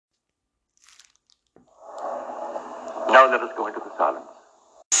Now let us go into the silence.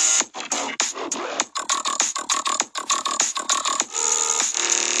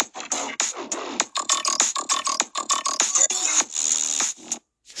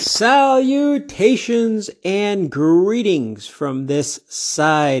 Salutations and greetings from this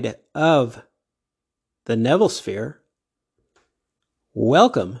side of the Neville Sphere.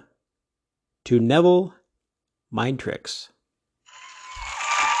 Welcome to Neville Mind Tricks.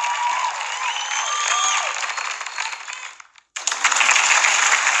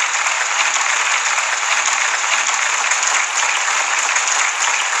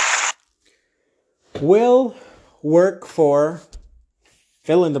 Will work for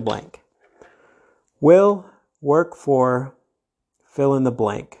fill in the blank. Will work for fill in the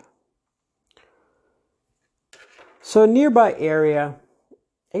blank. So nearby area,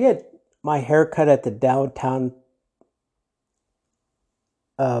 I get my hair cut at the downtown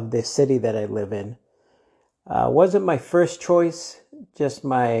of the city that I live in. Wasn't my first choice, just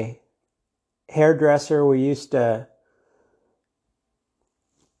my hairdresser.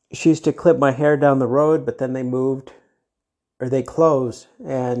 She used to clip my hair down the road, but then they closed,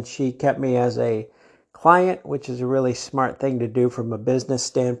 and she kept me as a client, which is a really smart thing to do from a business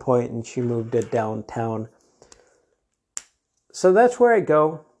standpoint, and she moved to downtown. So that's where I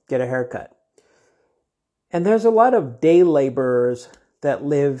go get a haircut. And there's a lot of day laborers that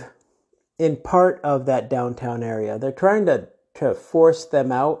live in part of that downtown area. They're trying to force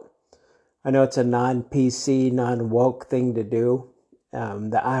them out. I know it's a non-PC, non-woke thing to do.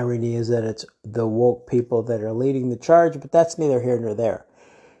 The irony is that it's the woke people that are leading the charge, but that's neither here nor there.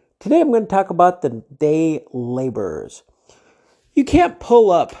 Today I'm going to talk about the day laborers. You can't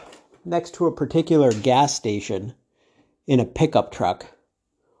pull up next to a particular gas station in a pickup truck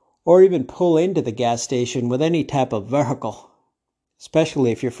or even pull into the gas station with any type of vehicle,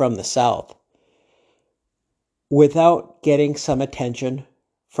 especially if you're from the South, without getting some attention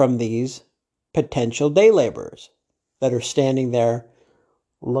from these potential day laborers that are standing there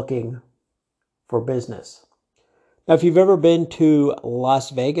looking for business. Now, if you've ever been to Las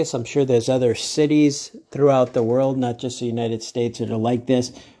Vegas, I'm sure there's other cities throughout the world, not just the United States, that are like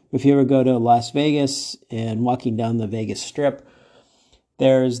this. If you ever go to Las Vegas and walking down the Vegas Strip,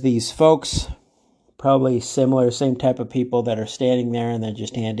 there's these folks, probably similar, same type of people that are standing there, and they're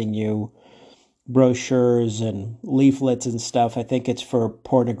just handing you brochures and leaflets and stuff. I think it's for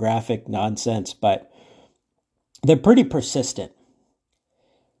pornographic nonsense, but they're pretty persistent.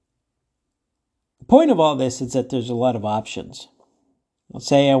 The point of all this is that there's a lot of options. Let's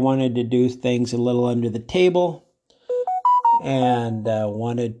say I wanted to do things a little under the table and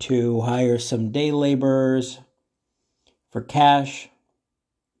wanted to hire some day laborers for cash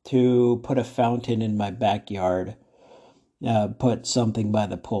to put a fountain in my backyard, put something by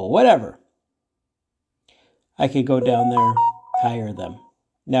the pool, whatever. I could go down there, hire them.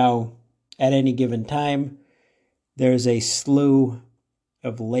 Now, at any given time, there's a slew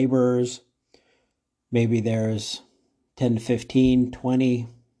of laborers. Maybe there's 10 to 15, 20,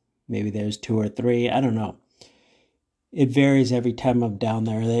 maybe there's 2 or 3, I don't know. It varies every time I'm down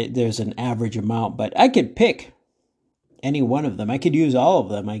there. There's an average amount, but I could pick any one of them. I could use all of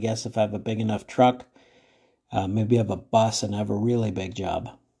them, I guess, if I have a big enough truck. Maybe I have a bus and I have a really big job.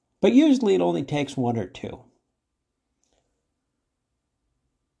 But usually it only takes 1 or 2.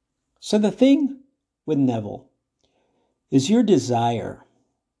 So the thing with Neville is your desire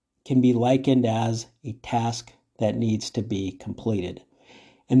can be likened as a task that needs to be completed.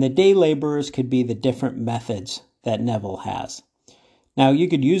 And the day laborers could be the different methods that Neville has. Now, you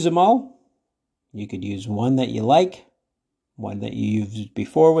could use them all. You could use one that you like, one that you used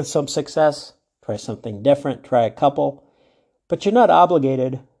before with some success. Try something different, try a couple. But you're not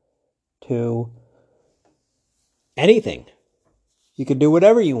obligated to anything. You could do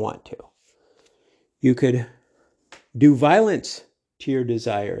whatever you want to. You could do violence to your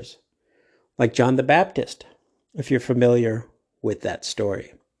desires, like John the Baptist, if you're familiar with that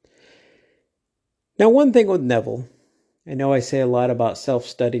story. Now, one thing with Neville, I know I say a lot about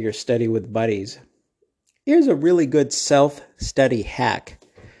self-study or study with buddies. Here's a really good self-study hack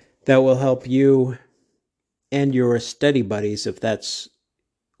that will help you and your study buddies, if that's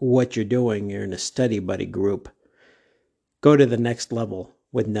what you're doing, you're in a study buddy group, go to the next level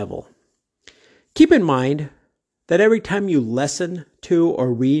with Neville. Keep in mind that every time you listen to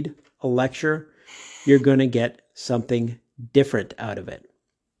or read a lecture, you're going to get something different out of it.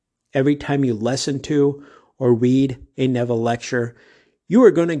 Every time you listen to or read a Neville lecture, you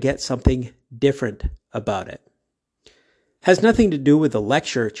are going to get something different about it. Has nothing to do with the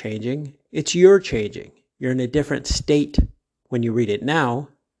lecture changing. It's your changing. You're in a different state when you read it now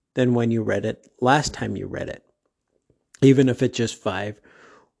than when you read it last time you read it. even if it's just 5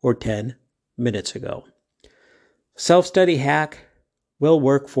 or 10 minutes ago. Self-study hack will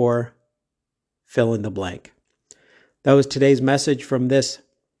work for fill in the blank. That was today's message from this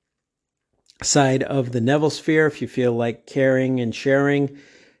side of the Neville sphere. If you feel like caring and sharing,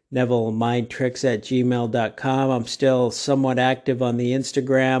 NevilleMindTricks@gmail.com. I'm still somewhat active on the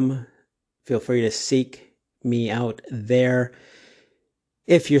Instagram. Feel free to seek me out there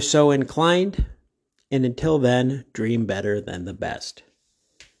if you're so inclined. And until then, dream better than the best.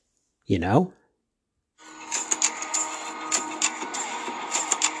 You know?